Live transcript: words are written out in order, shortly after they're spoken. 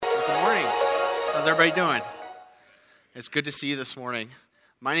How's everybody doing? It's good to see you this morning.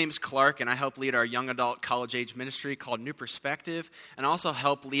 My name is Clark, and I help lead our young adult college-age ministry called New Perspective, and I also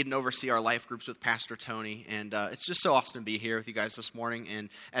help lead and oversee our life groups with Pastor Tony. And it's just so awesome to be here with you guys this morning. And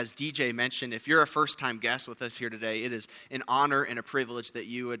as DJ mentioned, if you're a first-time guest with us here today, it is an honor and a privilege that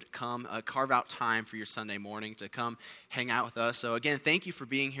you would come carve out time for your Sunday morning to come hang out with us. So again, thank you for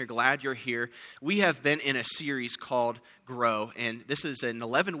being here. Glad you're here. We have been in a series called Grow, and this is an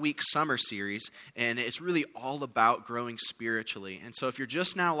 11-week summer series, and it's really all about growing spiritually. And so if you're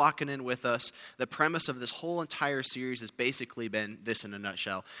just now locking in with us, the premise of this whole entire series has basically been this in a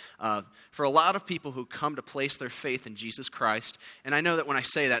nutshell. For a lot of people who come to place their faith in Jesus Christ, and I know that when I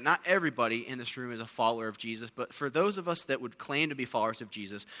say that, not everybody in this room is a follower of Jesus, but for those of us that would claim to be followers of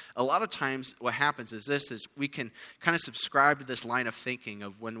Jesus, a lot of times what happens is we can kind of subscribe to this line of thinking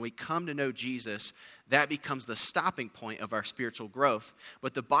of when we come to know Jesus, that becomes the stopping point of our spiritual growth.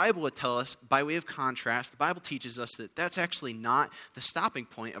 But the Bible would tell us, by way of contrast, the Bible teaches us that that's actually not the stopping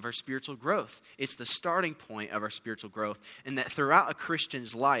point of our spiritual growth. It's the starting point of our spiritual growth. And that throughout a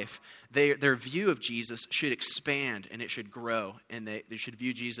Christian's life, their view of Jesus should expand and it should grow. And they should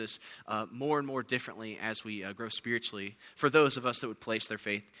view Jesus more and more differently as we grow spiritually for those of us that would place their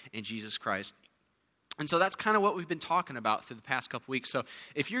faith in Jesus Christ. And so that's kind of what we've been talking about through the past couple weeks. So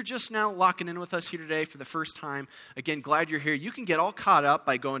if you're just now locking in with us here today for the first time, again, glad you're here. You can get all caught up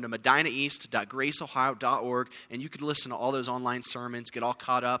by going to medinaeast.graceohio.org, and you could listen to all those online sermons, get all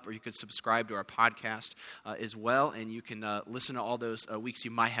caught up, or you could subscribe to our podcast as well, and you can listen to all those weeks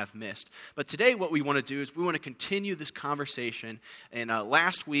you might have missed. But today what we want to do is we want to continue this conversation. And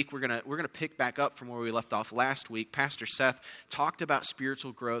last week, we're gonna pick back up from where we left off last week. Pastor Seth talked about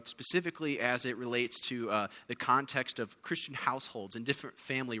spiritual growth, specifically as it relates to the context of Christian households and different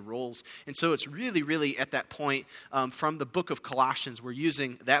family roles. And so it's really at that point from the book of Colossians, we're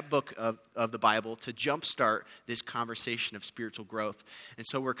using that book of the Bible to jumpstart this conversation of spiritual growth. And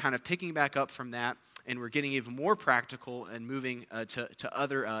so we're kind of picking back up from that, and we're getting even more practical and moving to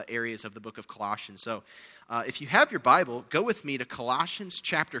other areas of the book of Colossians. So if you have your Bible, go with me to Colossians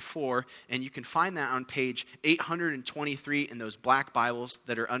chapter 4, and you can find that on page 823 in those black Bibles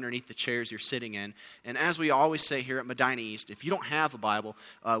that are underneath the chairs you're sitting in. And as we always say here at Medina East, if you don't have a Bible,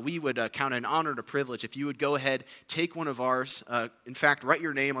 we would count it an honor and a privilege if you would go ahead, take one of ours. In fact, write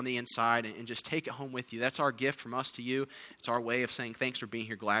your name on the inside and just take it home with you. That's our gift from us to you. It's our way of saying thanks for being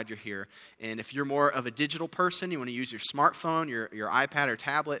here, glad you're here. And if you're more of a digital person, you want to use your smartphone, your iPad or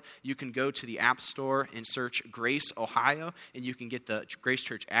tablet, you can go to the App Store and search Grace Ohio, and you can get the Grace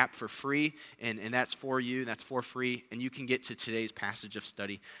Church app for free, and that's for you, that's for free, and you can get to today's passage of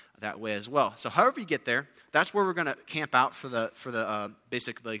study that way as well. So however you get there, that's where we're going to camp out for the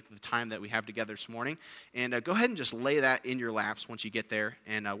basically the time that we have together this morning. And go ahead and just lay that in your laps once you get there.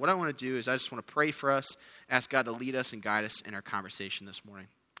 And what I want to do is I just want to pray for us, ask God to lead us and guide us in our conversation this morning.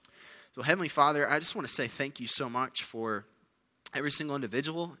 So Heavenly Father, I just want to say thank you so much for every single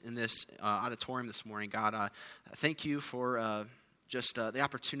individual in this auditorium this morning. God, thank you for just the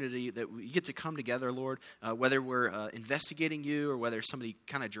opportunity that we get to come together, Lord, whether we're investigating you or whether somebody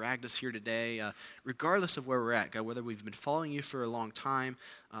kind of dragged us here today, regardless of where we're at, God, whether we've been following you for a long time.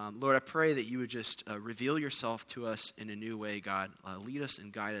 Lord, I pray that you would just reveal yourself to us in a new way, God. Lead us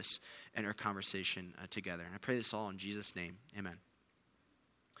and guide us in our conversation together. And I pray this all in Jesus' name. Amen.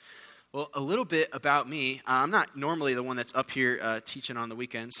 Well, a little bit about me. I'm not normally the one that's up here teaching on the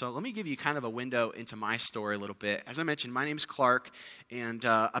weekend, so let me give you kind of a window into my story a little bit. As I mentioned, my name is Clark, and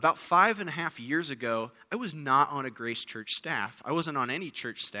about 5.5 years ago, I was not on a Grace Church staff. I wasn't on any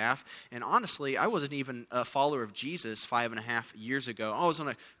church staff, and honestly, I wasn't even a follower of Jesus 5.5 years ago. I was on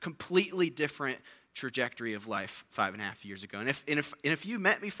a completely different trajectory of life 5.5 years ago. And if you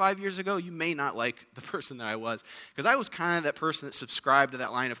met me 5 years ago, you may not like the person that I was, because I was kind of that person that subscribed to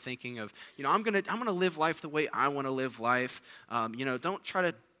that line of thinking of, I'm gonna live life the way I want to live life. Don't try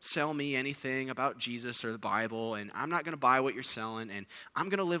to sell me anything about Jesus or the Bible, and I'm not going to buy what you're selling, and I'm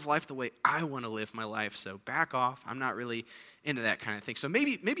going to live life the way I want to live my life. So back off. I'm not really into that kind of thing. So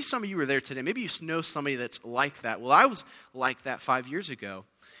maybe some of you were there today. Maybe you know somebody that's like that. Well, I was like that 5 years ago,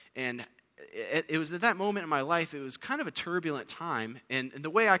 and it was at that moment in my life, it was kind of a turbulent time, and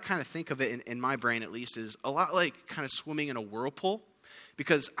the way I kind of think of it in my brain at least is a lot like kind of swimming in a whirlpool,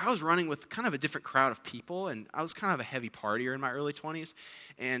 because I was running with kind of a different crowd of people, and I was kind of a heavy partier in my early 20s.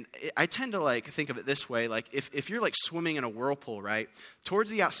 And I tend to think of it this way, if you're swimming in a whirlpool, right? Towards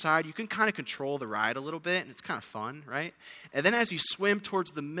the outside, you can kind of control the ride a little bit, and it's kind of fun, right? And then as you swim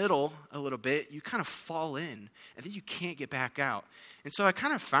towards the middle a little bit, you kind of fall in, and then you can't get back out. And so I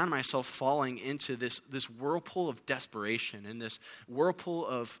kind of found myself falling into this whirlpool of desperation and this whirlpool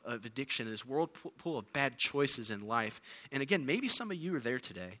of addiction, this whirlpool of bad choices in life. And again, maybe some of you are there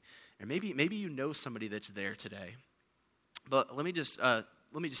today, or maybe you know somebody that's there today. But let me just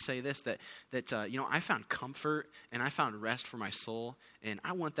say this, that I found comfort and I found rest for my soul, and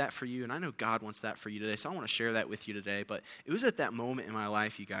I want that for you, and I know God wants that for you today, so I want to share that with you today. But it was at that moment in my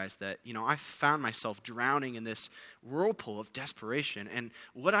life, you guys, that I found myself drowning in this whirlpool of desperation, and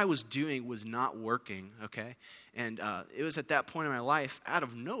what I was doing was not working, okay? And it was at that point in my life, out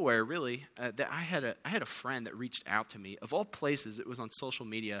of nowhere, really, that I had a friend that reached out to me. Of all places, it was on social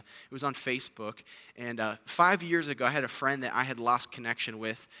media. It was on Facebook. And 5 years ago, I had a friend that I had lost connection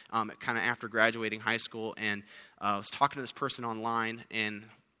with kind of after graduating high school. And I was talking to this person online, and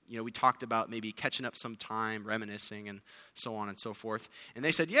we talked about maybe catching up some time, reminiscing, and so on and so forth. And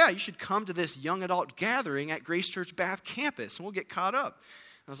they said, yeah, you should come to this young adult gathering at Grace Church Bath campus, and we'll get caught up.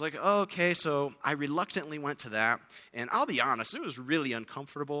 I was like, oh, okay, so I reluctantly went to that, and I'll be honest, it was really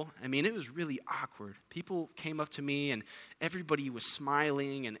uncomfortable. I mean, it was really awkward. People came up to me, and everybody was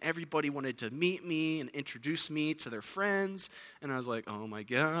smiling, and everybody wanted to meet me and introduce me to their friends, and I was like, oh my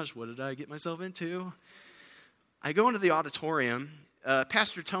gosh, what did I get myself into? I go into the auditorium.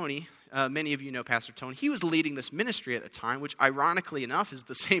 Pastor Tony, many of you know Pastor Tony, he was leading this ministry at the time, which ironically enough is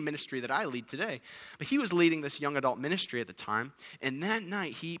the same ministry that I lead today. But he was leading this young adult ministry at the time, and that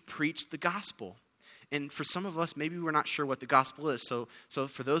night he preached the gospel. And for some of us, maybe we're not sure what the gospel is. So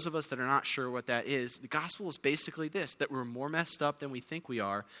for those of us that are not sure what that is, the gospel is basically this, that we're more messed up than we think we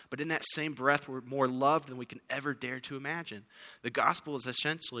are, but in that same breath, we're more loved than we can ever dare to imagine. The gospel is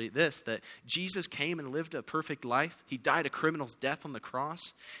essentially this, that Jesus came and lived a perfect life. He died a criminal's death on the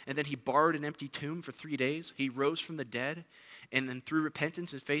cross, and then he borrowed an empty tomb for 3 days. He rose from the dead, and then through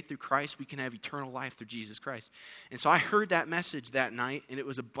repentance and faith through Christ, we can have eternal life through Jesus Christ. And so I heard that message that night, and it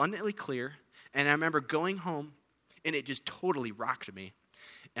was abundantly clear. And I remember going home, and it just totally rocked me.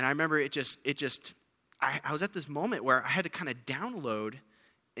 And I remember I was at this moment where I had to kind of download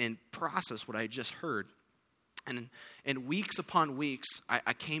and process what I had just heard. And weeks upon weeks,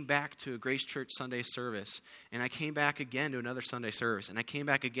 I came back to a Grace Church Sunday service, and I came back again to another Sunday service, and I came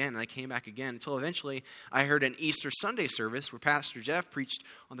back again, and I came back again, until eventually I heard an Easter Sunday service where Pastor Jeff preached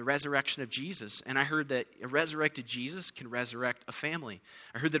on the resurrection of Jesus, and I heard that a resurrected Jesus can resurrect a family.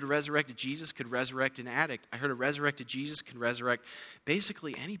 I heard that a resurrected Jesus could resurrect an addict. I heard a resurrected Jesus can resurrect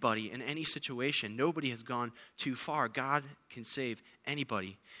basically anybody in any situation. Nobody has gone too far. God can save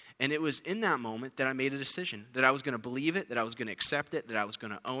anybody. And it was in that moment that I made a decision, that I was going to believe it, that I was going to accept it, that I was going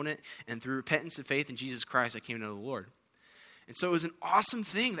to own it. And through repentance and faith in Jesus Christ, I came to know the Lord. And so it was an awesome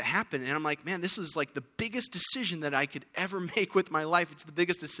thing that happened. And I'm like, man, this was like the biggest decision that I could ever make with my life. It's the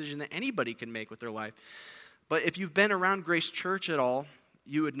biggest decision that anybody can make with their life. But if you've been around Grace Church at all,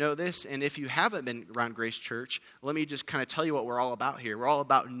 you would know this. And if you haven't been around Grace Church, let me just kind of tell you what we're all about here. We're all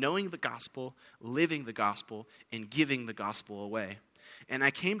about knowing the gospel, living the gospel, and giving the gospel away. And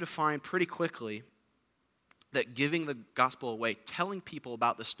I came to find pretty quickly that giving the gospel away, telling people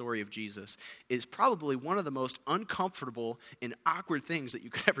about the story of Jesus, is probably one of the most uncomfortable and awkward things that you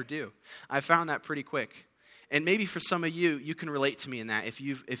could ever do. I found that pretty quick. And maybe for some of you, you can relate to me in that. If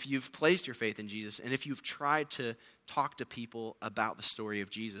you've placed your faith in Jesus, and if you've tried to talk to people about the story of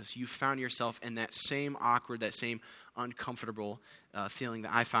Jesus, you've found yourself in that same awkward, that same uncomfortable feeling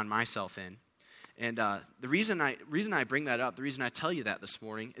that I found myself in. And the reason I bring that up, the reason I tell you that this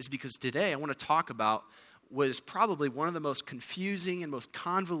morning, is because today I want to talk about what is probably one of the most confusing and most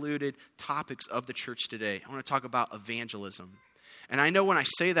convoluted topics of the church today. I want to talk about evangelism. And I know when I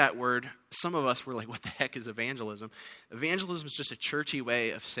say that word, some of us were like, what the heck is evangelism? Evangelism is just a churchy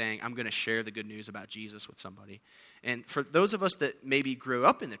way of saying, I'm going to share the good news about Jesus with somebody. And for those of us that maybe grew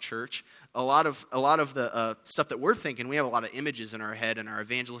up in the church, a lot of the stuff that we're thinking, we have a lot of images in our head, and our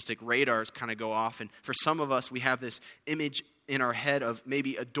evangelistic radars kind of go off. And for some of us, we have this image in our head of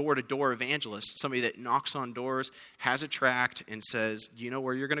maybe a door-to-door evangelist, somebody that knocks on doors, has a tract, and says, do you know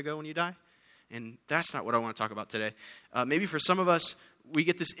where you're going to go when you die? And that's not what I want to talk about today. Maybe for some of us, we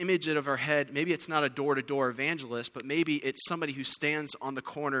get this image out of our head. Maybe it's not a door-to-door evangelist, but maybe it's somebody who stands on the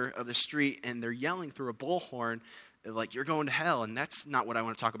corner of the street and they're yelling through a bullhorn, like you're going to hell, and that's not what I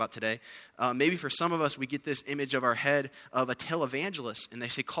want to talk about today. Maybe for some of us, we get this image of our head of a televangelist, and they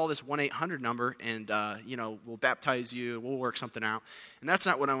say, call this 1-800 number, and we'll baptize you, we'll work something out. And that's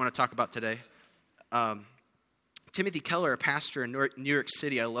not what I want to talk about today. Timothy Keller, a pastor in New York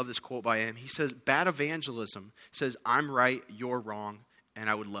City, I love this quote by him. He says, bad evangelism says, I'm right, you're wrong, and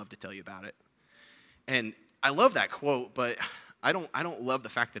I would love to tell you about it. And I love that quote, but I don't love the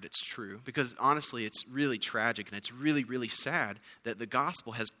fact that it's true, because honestly, it's really tragic, and it's really, really sad that the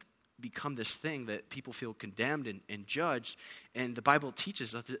gospel has become this thing that people feel condemned and judged. And the Bible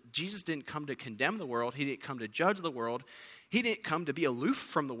teaches us that Jesus didn't come to condemn the world. He didn't come to judge the world. He didn't come to be aloof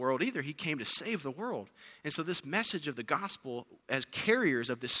from the world either. He came to save the world. And so this message of the gospel, as carriers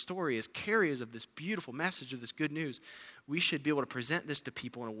of this story, as carriers of this beautiful message of this good news, we should be able to present this to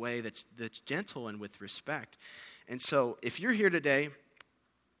people in a way that's gentle and with respect. And so if you're here today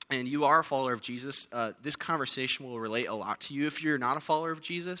and you are a follower of Jesus, this conversation will relate a lot to you. If you're not a follower of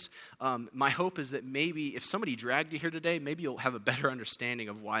Jesus, my hope is that maybe if somebody dragged you here today, maybe you'll have a better understanding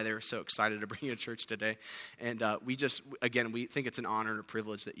of why they were so excited to bring you to church today. And we think it's an honor and a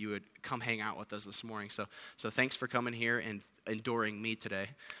privilege that you would come hang out with us this morning. So thanks for coming here and enduring me today.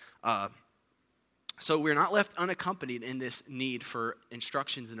 So we're not left unaccompanied in this need for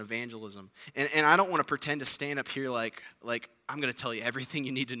instructions in evangelism. And I don't want to pretend to stand up here like I'm going to tell you everything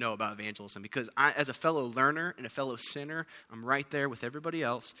you need to know about evangelism, because I, as a fellow learner and a fellow sinner, I'm right there with everybody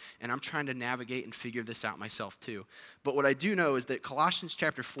else, and I'm trying to navigate and figure this out myself too. But what I do know is that Colossians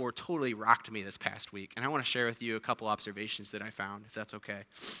chapter 4 totally rocked me this past week, and I want to share with you a couple observations that I found, if that's okay.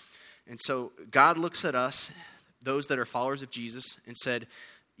 And so God looks at us, those that are followers of Jesus, and said,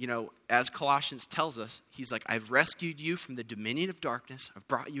 as Colossians tells us, he's like, I've rescued you from the dominion of darkness. I've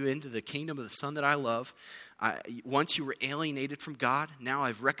brought you into the kingdom of the Son that I love. Once you were alienated from God, now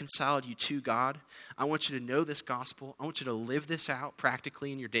I've reconciled you to God. I want you to know this gospel. I want you to live this out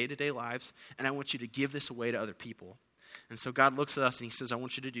practically in your day-to-day lives, and I want you to give this away to other people. And so God looks at us and he says, I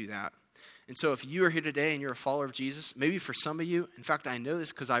want you to do that. And so if you are here today and you're a follower of Jesus, maybe for some of you, in fact, I know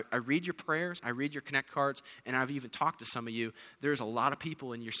this because I read your prayers, I read your Connect cards, and I've even talked to some of you. There's a lot of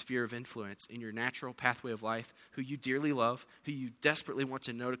people in your sphere of influence, in your natural pathway of life, who you dearly love, who you desperately want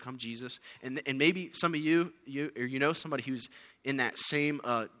to know to come Jesus. And maybe some of you know somebody who's in that same,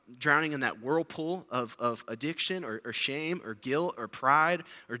 drowning in that whirlpool of addiction or shame or guilt or pride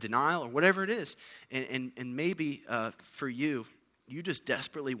or denial or whatever it is. And maybe for you, you just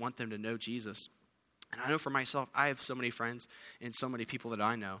desperately want them to know Jesus. And I know for myself, I have so many friends and so many people that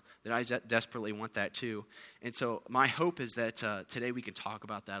I know that I desperately want that too. And so my hope is that today we can talk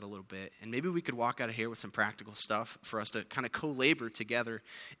about that a little bit. And maybe we could walk out of here with some practical stuff for us to kind of co-labor together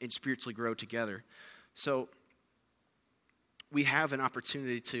and spiritually grow together. So we have an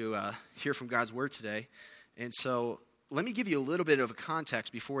opportunity to hear from God's word today. And so let me give you a little bit of a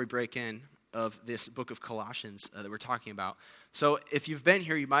context before we break in of this book of Colossians that we're talking about. So if you've been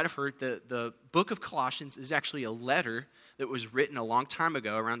here, you might have heard that the book of Colossians is actually a letter that was written a long time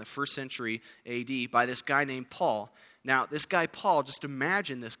ago, around the 1st century AD, by this guy named Paul. Now, this guy Paul, just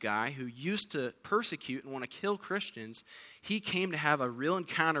imagine this guy who used to persecute and want to kill Christians. He came to have a real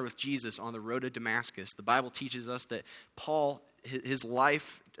encounter with Jesus on the road to Damascus. The Bible teaches us that Paul, his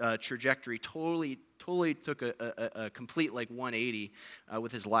life trajectory totally took a complete 180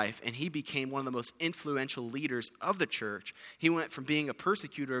 with his life, and he became one of the most influential leaders of the church. He went from being a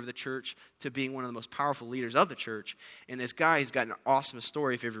persecutor of the church to being one of the most powerful leaders of the church. And this guy, he's got an awesome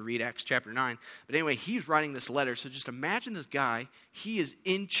story if you ever read Acts chapter 9. But anyway, he's writing this letter. So just imagine this guy. He is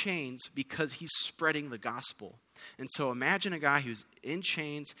in chains because he's spreading the gospel. And so imagine a guy who's in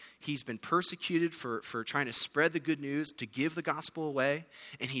chains. He's been persecuted for trying to spread the good news, to give the gospel away.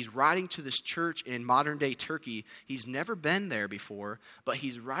 And he's writing to this church in modern-day Turkey. He's never been there before, but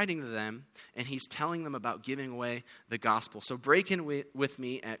he's writing to them, and he's telling them about giving away the gospel. So break in with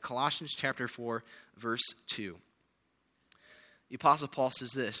me at Colossians chapter 4, verse 2. The Apostle Paul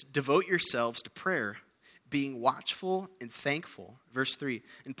says this, devote yourselves to prayer, being watchful and thankful. Verse 3,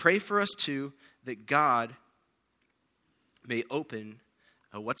 and pray for us too, that God may open,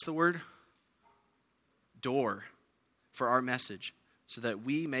 what's the word? Door for our message, so that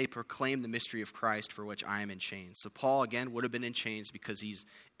we may proclaim the mystery of Christ, for which I am in chains. So Paul, again, would have been in chains because he's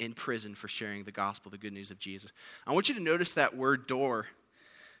in prison for sharing the gospel, the good news of Jesus. I want you to notice that word door.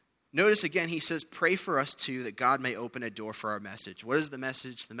 Notice again, he says, pray for us too, that God may open a door for our message. What is the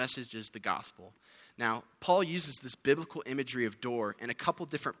message? The message is the gospel. Now, Paul uses this biblical imagery of door in a couple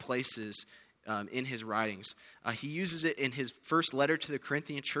different places in his writings. He uses it in his first letter to the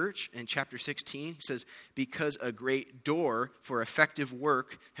Corinthian church in chapter 16. He says, because a great door for effective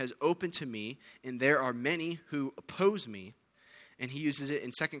work has opened to me, and there are many who oppose me. And he uses it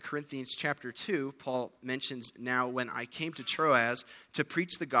in 2 Corinthians chapter 2. Paul mentions, now when I came to Troas to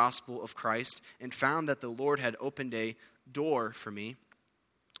preach the gospel of Christ and found that the Lord had opened a door for me.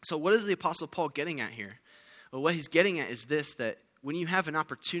 So what is the Apostle Paul getting at here? Well, what he's getting at is this, that when you have an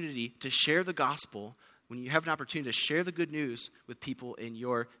opportunity to share the gospel, when you have an opportunity to share the good news with people in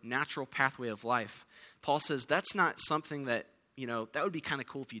your natural pathway of life, Paul says that's not something that, that would be kind of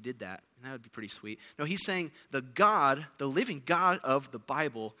cool if you did that. And that would be pretty sweet. No, he's saying the God, the living God of the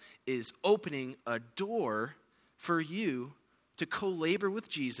Bible, is opening a door for you to co-labor with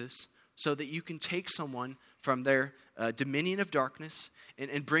Jesus so that you can take someone from their dominion of darkness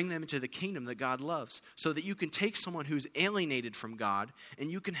and bring them into the kingdom that God loves. So that you can take someone who's alienated from God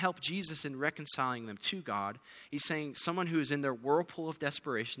and you can help Jesus in reconciling them to God. He's saying someone who is in their whirlpool of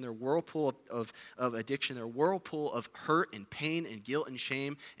desperation, their whirlpool of addiction, their whirlpool of hurt and pain and guilt and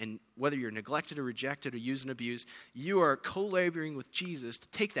shame, and whether you're neglected or rejected or used and abused, you are co-laboring with Jesus to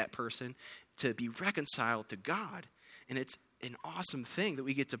take that person to be reconciled to God. And it's an awesome thing that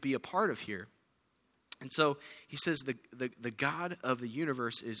we get to be a part of here. And so he says the God of the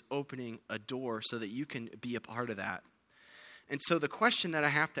universe is opening a door so that you can be a part of that. And so the question that I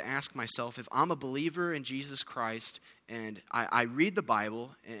have to ask myself, if I'm a believer in Jesus Christ and I read the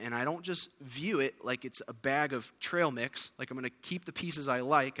Bible and I don't just view it like it's a bag of trail mix, like I'm going to keep the pieces I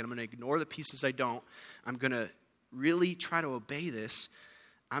like and I'm going to ignore the pieces I don't, I'm going to really try to obey this,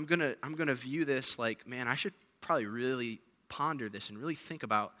 I'm going to view this like, man, I should probably really ponder this and really think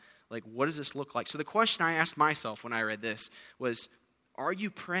about, like, what does this look like? So the question I asked myself when I read this was, are you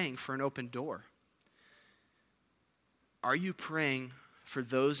praying for an open door? Are you praying for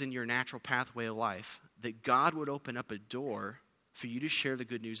those in your natural pathway of life that God would open up a door for you to share the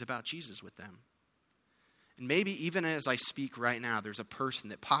good news about Jesus with them? And maybe even as I speak right now, there's a person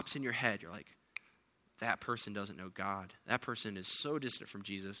that pops in your head. You're like, that person doesn't know God. That person is so distant from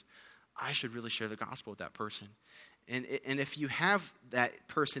Jesus. I should really share the gospel with that person. And if you have that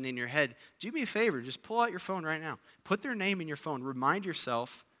person in your head, do me a favor, just pull out your phone right now. Put their name in your phone. Remind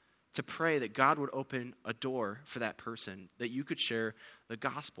yourself to pray that God would open a door for that person, that you could share the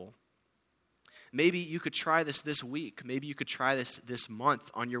gospel. Maybe you could try this week. Maybe you could try this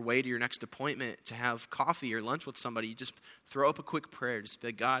month on your way to your next appointment to have coffee or lunch with somebody. You just throw up a quick prayer. Just be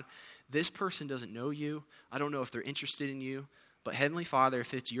like, God, this person doesn't know you. I don't know if they're interested in you. But Heavenly Father,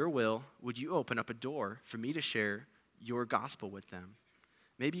 if it's your will, would you open up a door for me to share your gospel with them?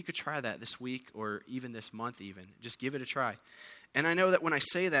 Maybe you could try that this week or even this month even. Just give it a try. And I know that when I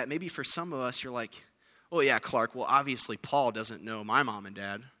say that, maybe for some of us, you're like, oh yeah, Clark, well obviously Paul doesn't know my mom and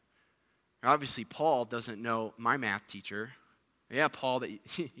dad. Or obviously Paul doesn't know my math teacher. Yeah, Paul, that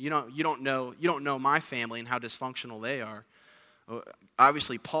you don't know my family and how dysfunctional they are.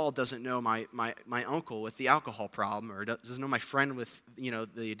 Obviously, Paul doesn't know my uncle with the alcohol problem, or doesn't know my friend with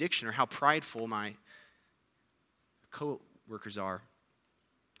the addiction, or how prideful my co-workers are.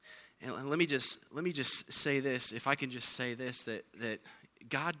 And let me just say this, if I can just say this, that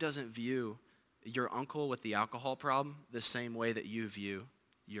God doesn't view your uncle with the alcohol problem the same way that you view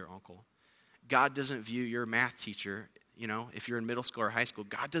your uncle. God doesn't view your math teacher, if you're in middle school or high school,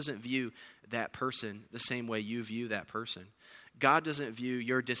 God doesn't view that person the same way you view that person. God doesn't view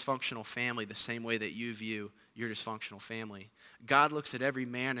your dysfunctional family the same way that you view your dysfunctional family. God looks at every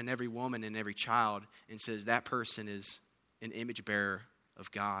man and every woman and every child and says that person is an image bearer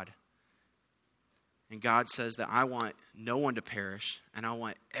of God. And God says that I want no one to perish, and I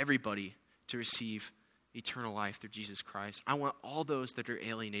want everybody to receive eternal life through Jesus Christ. I want all those that are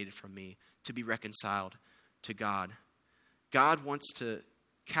alienated from me to be reconciled to God. God wants to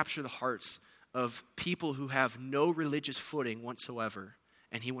capture the hearts of people who have no religious footing whatsoever,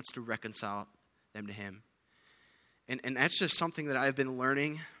 and he wants to reconcile them to him. And that's just something that I've been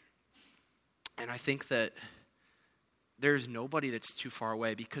learning, and I think that there's nobody that's too far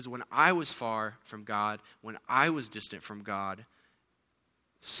away, because when I was far from God, when I was distant from God,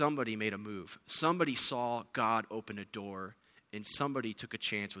 somebody made a move. Somebody saw God open a door, and somebody took a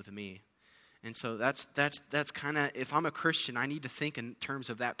chance with me. And so that's kind of, if I'm a Christian, I need to think in terms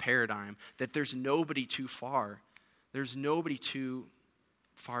of that paradigm, that there's nobody too far. There's nobody too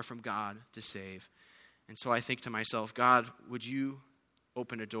far from God to save. And so I think to myself, God, would you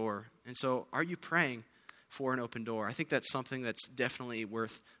open a door? And so are you praying for an open door? I think that's something that's definitely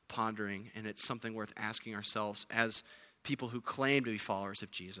worth pondering, and it's something worth asking ourselves as people who claim to be followers of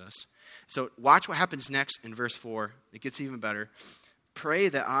Jesus. So watch what happens next in verse 4. It gets even better. Pray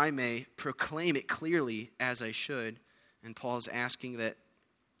that I may proclaim it clearly as I should. And Paul's asking that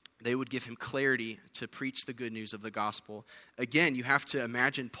they would give him clarity to preach the good news of the gospel. Again, you have to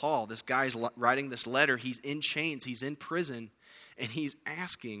imagine Paul. This guy's writing this letter. He's in chains. He's in prison. And he's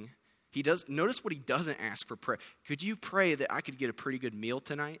asking, notice what he doesn't ask for prayer. Could you pray that I could get a pretty good meal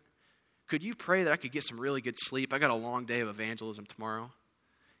tonight? Could you pray that I could get some really good sleep? I got a long day of evangelism tomorrow.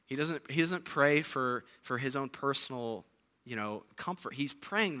 He doesn't pray for his own personal, comfort. He's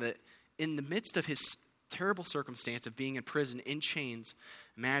praying that in the midst of his terrible circumstance of being in prison, in chains,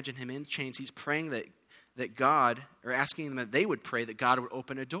 imagine him in chains, he's praying that God, or asking them that they would pray that God would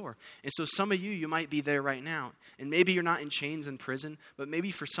open a door. And so some of you might be there right now. And maybe you're not in chains in prison, but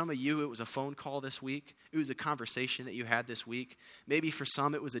maybe for some of you it was a phone call this week. It was a conversation that you had this week. Maybe for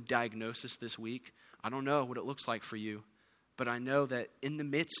some it was a diagnosis this week. I don't know what it looks like for you. But I know that in the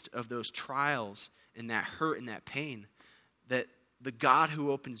midst of those trials and that hurt and that pain, that the God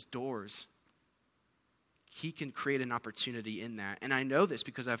who opens doors, he can create an opportunity in that. And I know this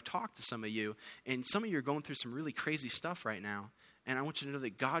because I've talked to some of you, and some of you are going through some really crazy stuff right now. And I want you to know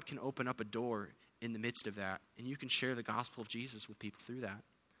that God can open up a door in the midst of that, and you can share the gospel of Jesus with people through that.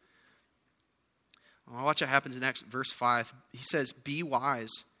 Well, watch what happens next. Verse 5, he says, be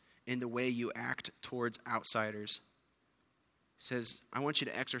wise in the way you act towards outsiders. He says, I want you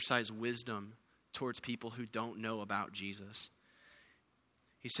to exercise wisdom towards people who don't know about Jesus.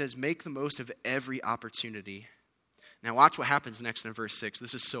 He says, make the most of every opportunity. Now watch what happens next in verse 6.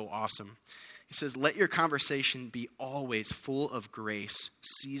 This is so awesome. He says, let your conversation be always full of grace,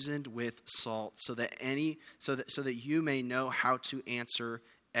 seasoned with salt, so that you may know how to answer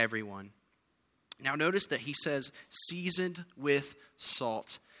everyone. Now notice that he says, seasoned with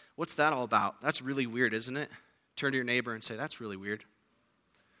salt. What's that all about? That's really weird, isn't it? Turn to your neighbor and say, that's really weird.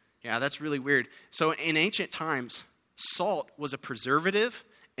 Yeah, that's really weird. So in ancient times, salt was a preservative,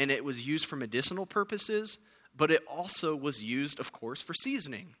 and it was used for medicinal purposes, but it also was used, of course, for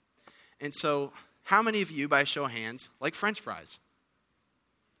seasoning. And so, how many of you, by a show of hands, like French fries?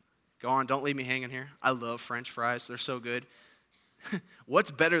 Go on, don't leave me hanging here. I love French fries. They're so good.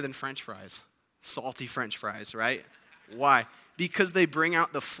 What's better than French fries? Salty French fries, right? Why? Because they bring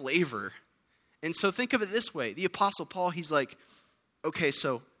out the flavor. And so think of it this way. The Apostle Paul, he's like, okay,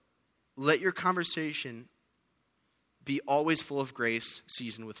 so let your conversation be always full of grace,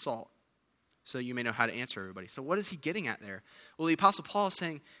 seasoned with salt, so you may know how to answer everybody. So what is he getting at there? Well, the Apostle Paul is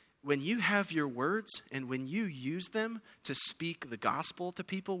saying, when you have your words and when you use them to speak the gospel to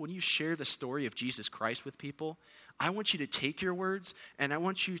people, when you share the story of Jesus Christ with people, I want you to take your words and I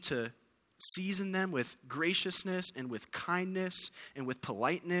want you to season them with graciousness and with kindness and with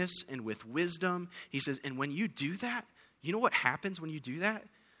politeness and with wisdom. He says, and when you do that, you know what happens when you do that?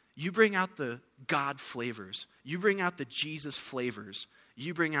 You bring out the God flavors. You bring out the Jesus flavors.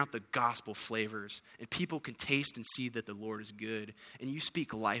 You bring out the gospel flavors. And people can taste and see that the Lord is good. And you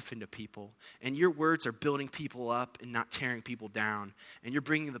speak life into people. And your words are building people up and not tearing people down. And you're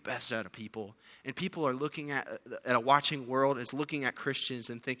bringing the best out of people. And people are looking at a watching world is looking at Christians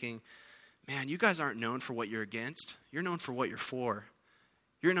and thinking, man, you guys aren't known for what you're against. You're known for what you're for.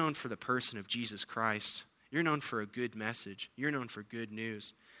 You're known for the person of Jesus Christ. You're known for a good message. You're known for good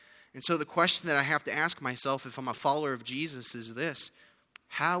news. And so the question that I have to ask myself if I'm a follower of Jesus is this: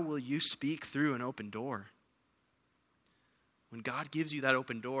 how will you speak through an open door? When God gives you that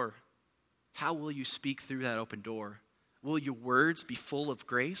open door, how will you speak through that open door? Will your words be full of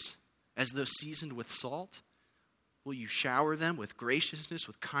grace, as though seasoned with salt? Will you shower them with graciousness,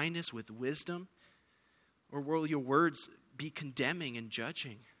 with kindness, with wisdom? Or will your words be condemning and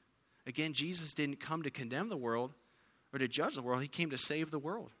judging? Again, Jesus didn't come to condemn the world or to judge the world. He came to save the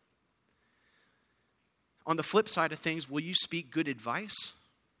world. On the flip side of things, will you speak good advice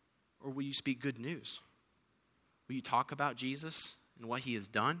or will you speak good news? Will you talk about Jesus and what he has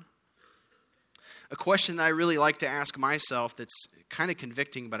done? A question that I really like to ask myself that's kind of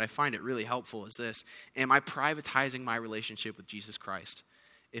convicting, but I find it really helpful is this: am I privatizing my relationship with Jesus Christ?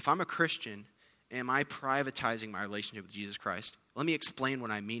 If I'm a Christian, am I privatizing my relationship with Jesus Christ? Let me explain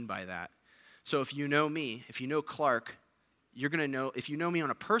what I mean by that. So if you know me, if you know Clark, you're going to know, if you know me on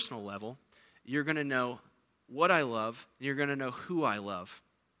a personal level, you're going to know what I love, and you're going to know who I love.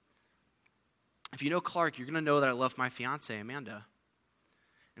 If you know Clark, you're going to know that I love my fiancée, Amanda.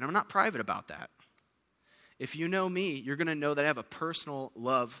 And I'm not private about that. If you know me, you're going to know that I have a personal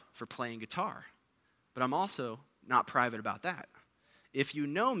love for playing guitar. But I'm also not private about that. If you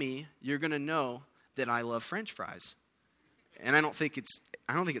know me, you're going to know that I love French fries. And I don't think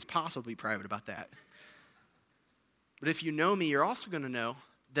it's possible to be private about that. But if you know me, you're also going to know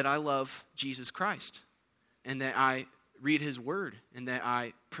that I love Jesus Christ and that I read his word, and that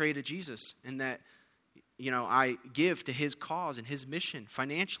I pray to Jesus, and that I give to his cause and his mission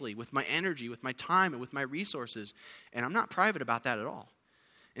financially, with my energy, with my time, and with my resources. And I'm not private about that at all.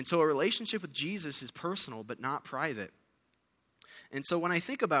 And so a relationship with Jesus is personal, but not private. And so when I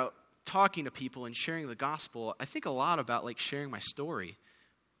think about talking to people and sharing the gospel, I think a lot about like sharing my story.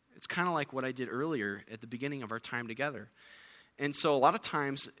 It's kind of like what I did earlier at the beginning of our time together. And so a lot of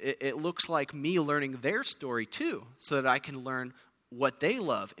times it looks like me learning their story too, so that I can learn what they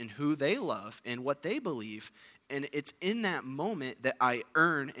love and who they love and what they believe. And it's in that moment that I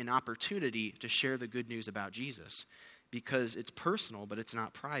earn an opportunity to share the good news about Jesus, because it's personal, but it's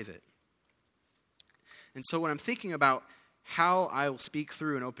not private. And so when I'm thinking about how I will speak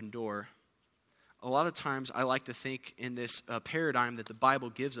through an open door, a lot of times I like to think in this paradigm that the Bible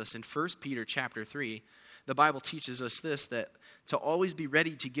gives us. In 1 Peter chapter 3, the Bible teaches us this, that to always be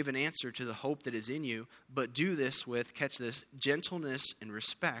ready to give an answer to the hope that is in you, but do this with, catch this, gentleness and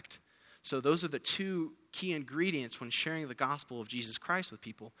respect. So those are the two key ingredients when sharing the gospel of Jesus Christ with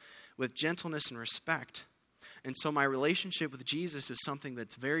people, with gentleness and respect. And so my relationship with Jesus is something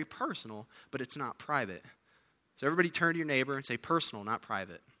that's very personal, but it's not private. So everybody turn to your neighbor and say personal, not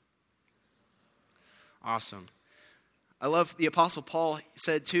private. Awesome. I love the Apostle Paul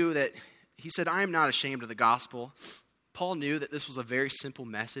said too that he said, I am not ashamed of the gospel. Paul knew that this was a very simple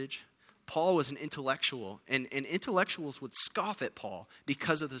message. Paul was an intellectual, and intellectuals would scoff at Paul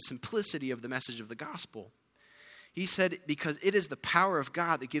because of the simplicity of the message of the gospel. He said, because it is the power of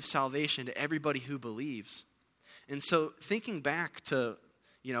God that gives salvation to everybody who believes. And so thinking back to,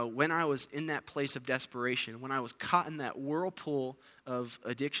 when I was in that place of desperation, when I was caught in that whirlpool of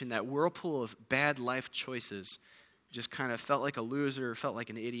addiction, that whirlpool of bad life choices, just kind of felt like a loser, felt like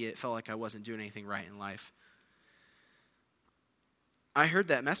an idiot, felt like I wasn't doing anything right in life. I heard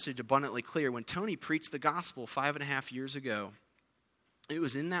that message abundantly clear when Tony preached the gospel 5.5 years ago. It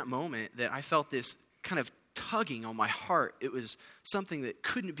was in that moment that I felt this kind of tugging on my heart. It was something that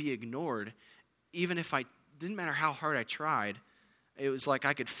couldn't be ignored, even if didn't matter how hard I tried. It was like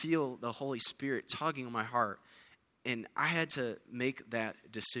I could feel the Holy Spirit tugging on my heart, and I had to make that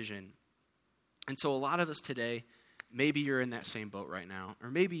decision. And so a lot of us today, maybe you're in that same boat right now, or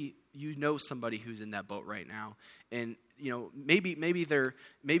maybe you know somebody who's in that boat right now, and maybe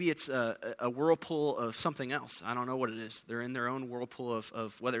it's a whirlpool of something else. I don't know what it is. They're in their own whirlpool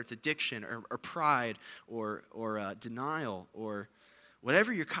of whether it's addiction or pride or denial or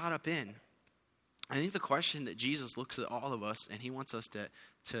whatever you're caught up in. I think the question that Jesus looks at all of us and he wants us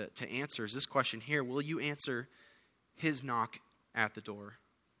to answer is this question here: will you answer his knock at the door?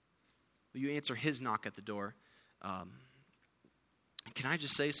 Will you answer his knock at the door? Can I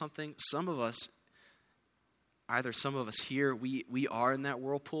just say something? Some of us here, we are in that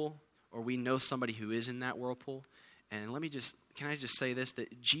whirlpool, or we know somebody who is in that whirlpool. And can I just say this,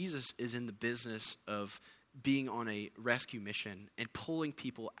 that Jesus is in the business of being on a rescue mission and pulling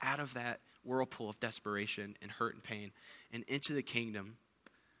people out of that whirlpool of desperation and hurt and pain and into the kingdom,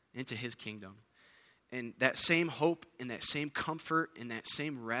 into his kingdom. And that same hope and that same comfort and that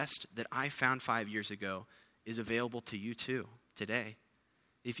same rest that I found 5 years ago is available to you too today,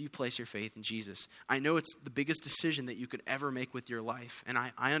 if you place your faith in Jesus. I know it's the biggest decision that you could ever make with your life, and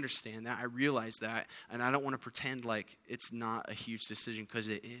I understand that. I realize that, and I don't want to pretend like it's not a huge decision, because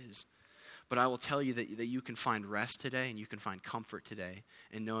it is. But I will tell you that you can find rest today, and you can find comfort today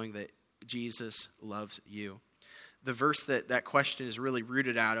in knowing that Jesus loves you. The verse that question is really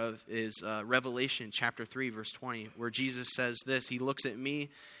rooted out of is Revelation chapter 3, verse 20, where Jesus says this. He looks at me,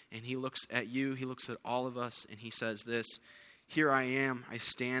 and he looks at you, he looks at all of us, and he says this: here I am, I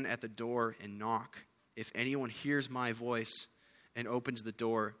stand at the door and knock. If anyone hears my voice and opens the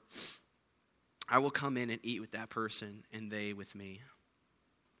door, I will come in and eat with that person, and they with me.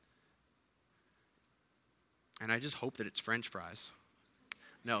 And I just hope that it's French fries.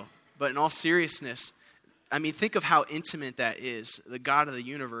 No, but in all seriousness, I mean, think of how intimate that is. The God of the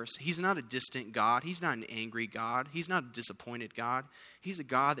universe, he's not a distant God. He's not an angry God. He's not a disappointed God. He's a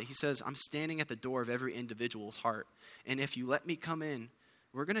God that he says, I'm standing at the door of every individual's heart. And if you let me come in,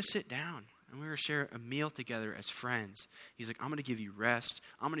 we're going to sit down and we're going to share a meal together as friends. He's like, I'm going to give you rest.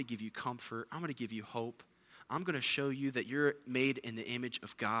 I'm going to give you comfort. I'm going to give you hope. I'm going to show you that you're made in the image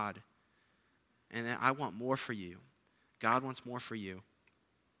of God, and that I want more for you. God wants more for you.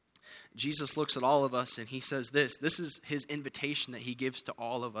 Jesus looks at all of us and he says this. This is his invitation that he gives to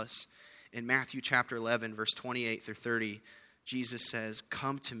all of us. In Matthew chapter 11, verse 28 through 30, Jesus says,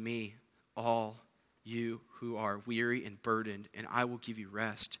 come to me, all you who are weary and burdened, and I will give you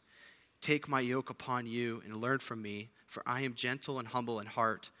rest. Take my yoke upon you and learn from me, for I am gentle and humble in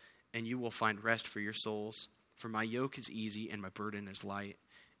heart, and you will find rest for your souls. For my yoke is easy and my burden is light.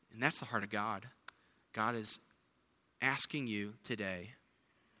 And that's the heart of God. God is asking you today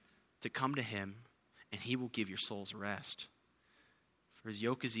to come to him, and he will give your souls rest. For his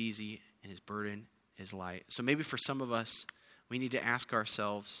yoke is easy and his burden is light. So maybe for some of us, we need to ask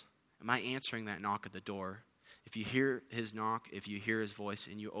ourselves, am I answering that knock at the door? If you hear his knock, if you hear his voice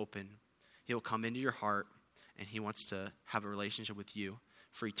and you open, he'll come into your heart and he wants to have a relationship with you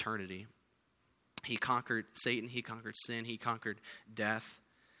for eternity. He conquered Satan, he conquered sin, he conquered death.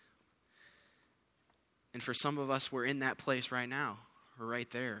 And for some of us, we're in that place right now. We're right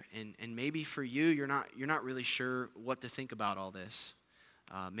there. And maybe for you, you're not really sure what to think about all this.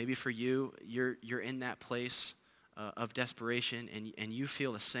 Maybe for you, you're in that place of desperation, and you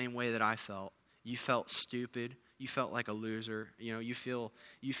feel the same way that I felt. You felt stupid. You felt like a loser. You feel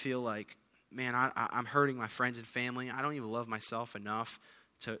like, man, I'm hurting my friends and family. I don't even love myself enough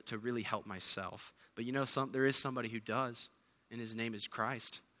to really help myself. But there is somebody who does, and his name is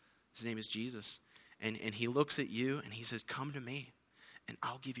Christ. His name is Jesus. And he looks at you and he says, come to me and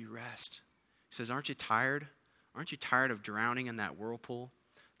I'll give you rest. He says, aren't you tired? Aren't you tired of drowning in that whirlpool?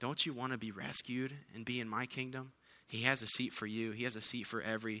 Don't you want to be rescued and be in my kingdom? He has a seat for you. He has a seat for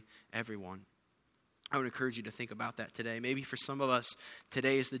everyone. I would encourage you to think about that today. Maybe for some of us,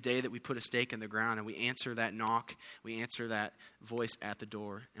 today is the day that we put a stake in the ground and we answer that knock, we answer that voice at the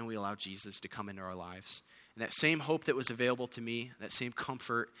door, and we allow Jesus to come into our lives. And that same hope that was available to me, that same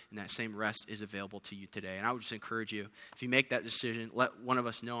comfort and that same rest is available to you today. And I would just encourage you, if you make that decision, let one of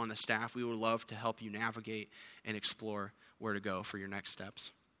us know on the staff. We would love to help you navigate and explore where to go for your next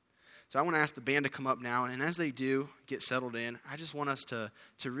steps. So I want to ask the band to come up now, and as they do get settled in, I just want us to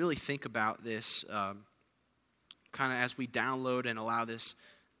really think about this kind of as we download and allow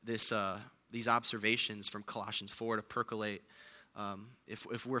these observations from Colossians 4 to percolate.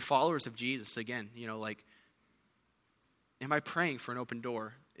 If we're followers of Jesus, again, am I praying for an open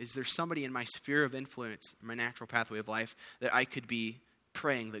door? Is there somebody in my sphere of influence, my natural pathway of life, that I could be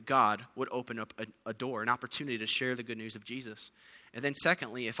praying that God would open up a door, an opportunity to share the good news of Jesus? And then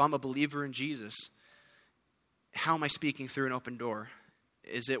secondly, if I'm a believer in Jesus, how am I speaking through an open door?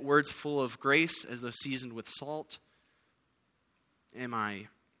 Is it words full of grace as though seasoned with salt? Am I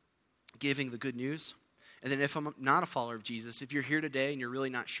giving the good news? And then if I'm not a follower of Jesus, if you're here today and you're really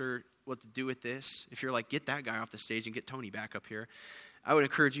not sure what to do with this, if you're like, get that guy off the stage and get Tony back up here, I would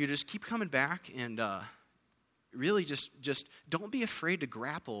encourage you to just keep coming back and really just don't be afraid to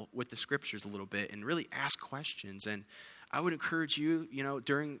grapple with the scriptures a little bit and really ask questions. And I would encourage you,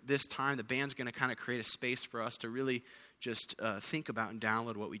 during this time, the band's going to kind of create a space for us to really just think about and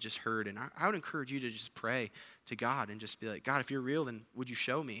download what we just heard. And I would encourage you to just pray to God and just be like, God, if you're real, then would you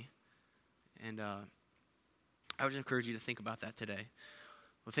show me? And I would encourage you to think about that today.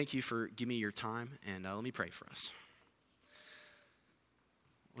 Well, thank you for giving me your time, and let me pray for us.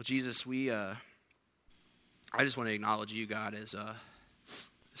 Well, Jesus, I just want to acknowledge you, God, as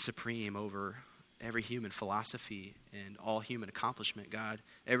supreme over every human philosophy and all human accomplishment, God.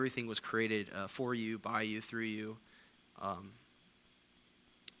 Everything was created for you, by you, through you.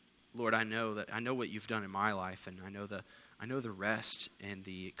 Lord, I know what you've done in my life, and I know the rest and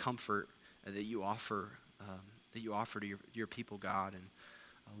the comfort that you offer to your people, God. And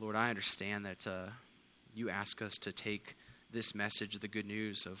Lord, I understand that you ask us to take this message, the good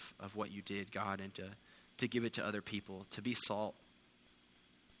news of what you did, God, and to give it to other people, to be salt,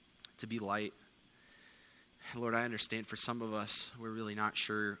 to be light. Lord, I understand for some of us, we're really not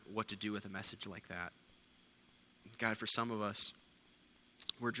sure what to do with a message like that. God, for some of us,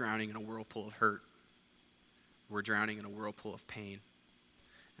 we're drowning in a whirlpool of hurt. We're drowning in a whirlpool of pain.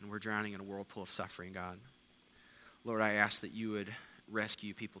 And we're drowning in a whirlpool of suffering, God. Lord, I ask that you would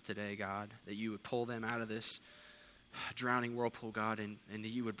rescue people today, God, that you would pull them out of this drowning whirlpool, God, and that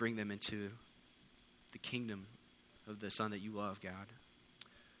you would bring them into the kingdom of the Son that you love, God.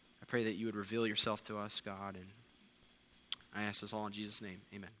 I pray that you would reveal yourself to us, God, and I ask this all in Jesus' name.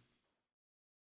 Amen.